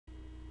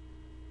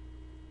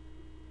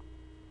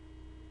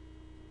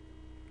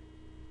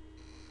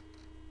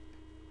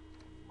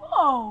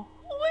Oh,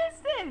 who is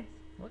this?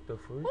 What the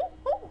fuck?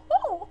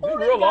 Who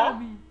this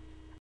Reallaww?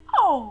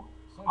 Oh,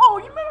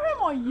 you remember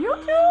him on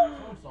YouTube?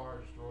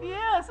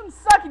 Yeah, some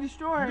sucky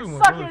destroyer.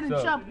 Suckier than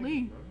Chuck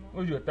Lee.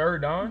 Was you a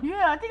third down?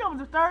 Yeah, I think I was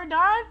a third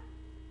down.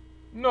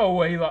 No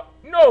way.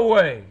 No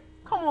way.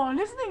 Come on,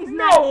 this thing is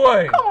nice. No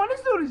way. Come on,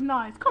 this dude is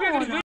nice. Come on.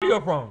 Where's this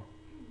video from?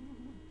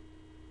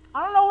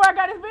 I don't know where I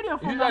got this video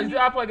from. Is this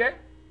iPLAYGAY?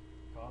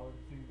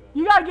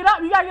 You gotta get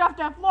up. You gotta get off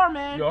that floor,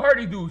 man. Yo, I heard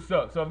these dudes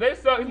suck. So if they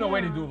suck, there's no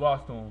way this dude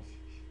lost to him.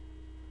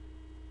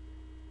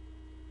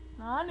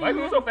 Nah, Why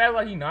you so fast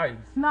like he nice?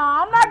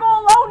 Nah, I'm not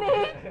going low,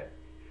 Nick.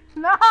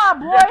 Nah,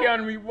 boy. You got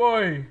counting me,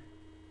 boy.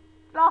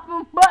 Get off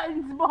them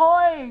buttons,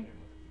 boy.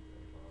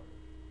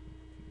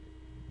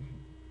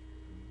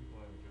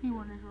 He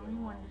won this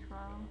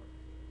round.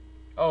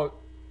 Oh.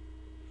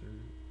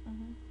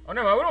 Oh,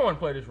 never mind. We don't want to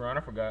play this round.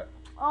 I forgot.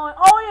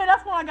 Oh yeah,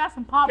 that's when I got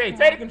some popcorn. Okay,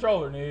 take the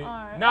controller, nigga.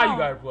 Right. Now you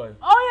gotta play.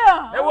 Oh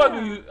yeah. That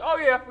wasn't you. Oh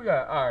yeah, I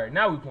forgot. All right,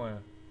 now we playing.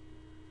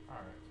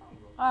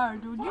 All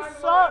right, dude. You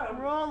suck,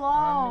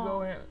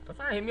 Reallaww. Stop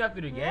trying to hit me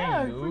after the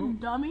game, dude. Freaking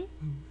dummy.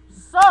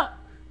 Suck.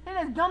 Hit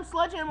that dumb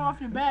sledgehammer off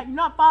your back. You're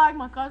not following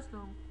my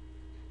custom.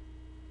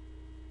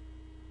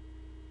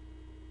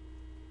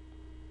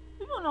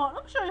 You don't know.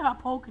 Let me show you how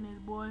poking is,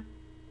 boy.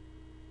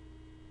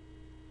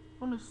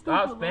 From the stupid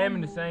Stop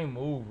spamming the same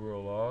move,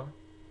 Reallaww.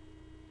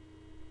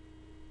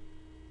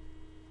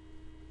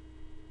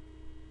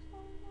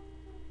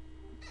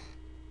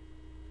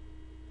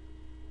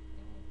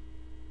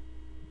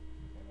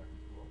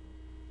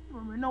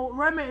 No,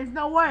 Remy, it's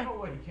no way. No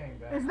way he came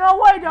back. It's no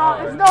way,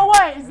 dog. It's no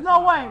way. It's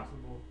no way.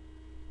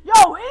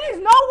 Yo, it is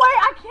no way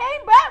I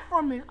came back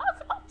from it.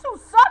 I'm too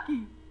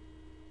sucky.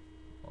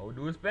 Oh,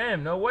 do a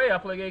spam. No way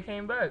iPLAYGAY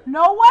came back.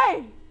 No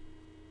way.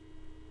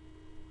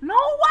 No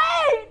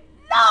way.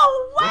 No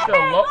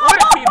way.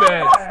 What a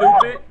teabag,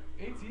 stupid.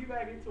 He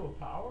teabag into a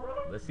power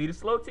up? Let's see the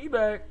slow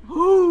teabag.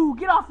 Ooh,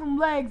 get off them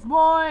legs,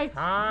 boy.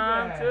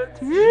 Time to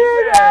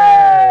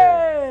teabag.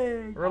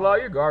 Reallaww,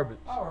 you're garbage.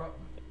 Power up.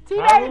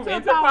 Teabag into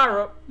a power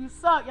up. You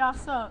suck. Y'all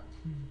suck.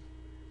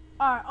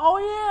 Alright. Oh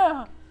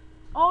yeah.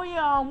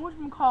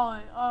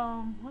 Whatchamacallit?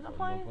 Was I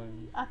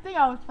playing? I think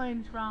I was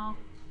playing this round.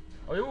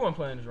 Oh, you weren't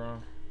playing this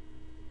round.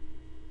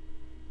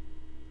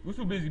 We're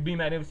too busy being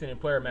magnificent in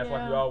player match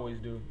like we always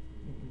do.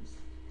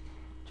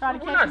 Try to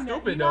catch not me.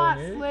 Stupid You're though, not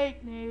nigga.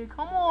 slick, nigga.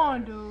 Come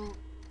on, dude.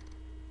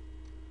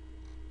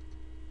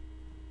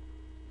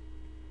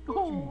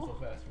 What you move so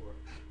fast for?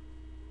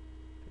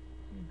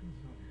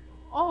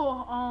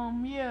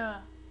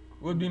 Yeah.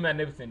 We'll be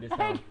magnificent this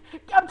time.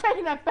 I'm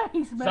taking that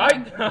face, man.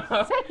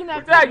 Psych. Taking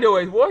that face.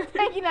 Noise, boy.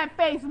 Taking that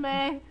face,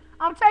 man.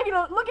 I'm taking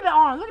a look at the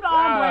arm. Look at the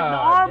arm break. The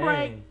arm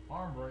break.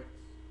 Arm breaks.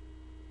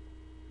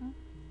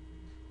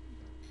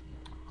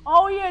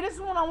 Oh yeah, this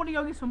is when I want to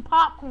go get some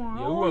popcorn.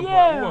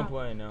 Yeah, we weren't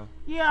playing now.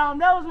 Yeah,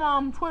 that was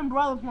my twin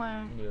brother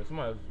playing. Yeah,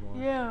 somebody else was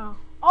playing. Yeah.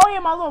 Oh yeah,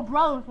 my little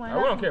brother was playing.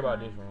 We don't care about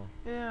this round.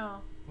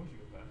 Yeah.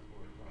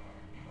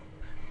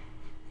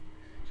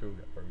 True,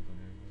 got first on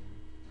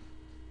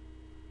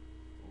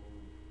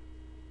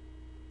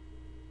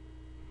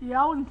there.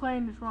 Yeah, I wasn't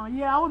playing this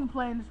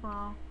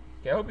round.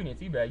 Okay, I hope he didn't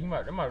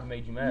teabag. That might have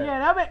made you mad.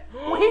 Yeah,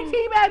 when he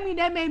teabagged me,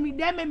 that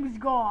made me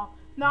go off.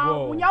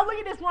 Now, when y'all look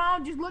at this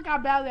round, just look how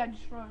badly I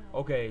destroyed him.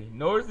 Okay,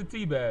 notice the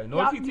teabag.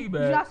 Notice he teabag.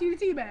 Did y'all see the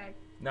teabag?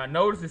 Now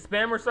notice the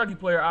spammer sucky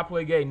player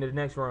iPLAYGAY in the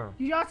next round.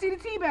 Did y'all see the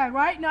teabag,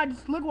 right? Now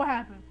just look what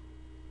happened.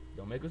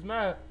 Don't make us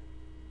mad.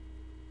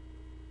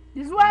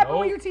 This is what happened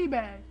when you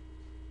teabag.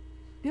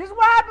 This is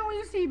what happened when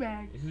you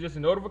teabag. This is just a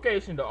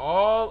notification to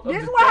all of the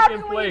second players. This is what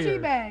happens when you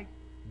teabag.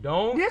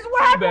 Don't this is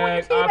what happened when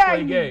you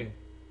teabag me.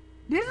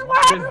 This is what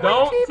happens when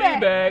you teabag. Just don't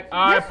teabag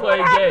iPLAYGAY. This is what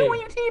happens when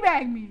you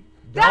teabag me.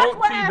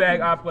 Don't teabag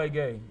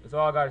iPLAYGAY. That's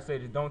all I gotta say.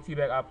 Just don't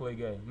teabag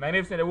iPLAYGAY.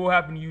 Magnificent, that will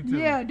happen to you too.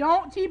 Yeah,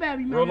 don't teabag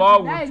me. Reallaww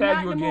will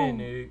tag you again,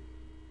 nigga.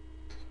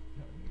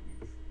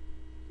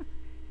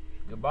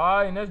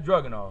 Goodbye, and that's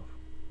drugging off.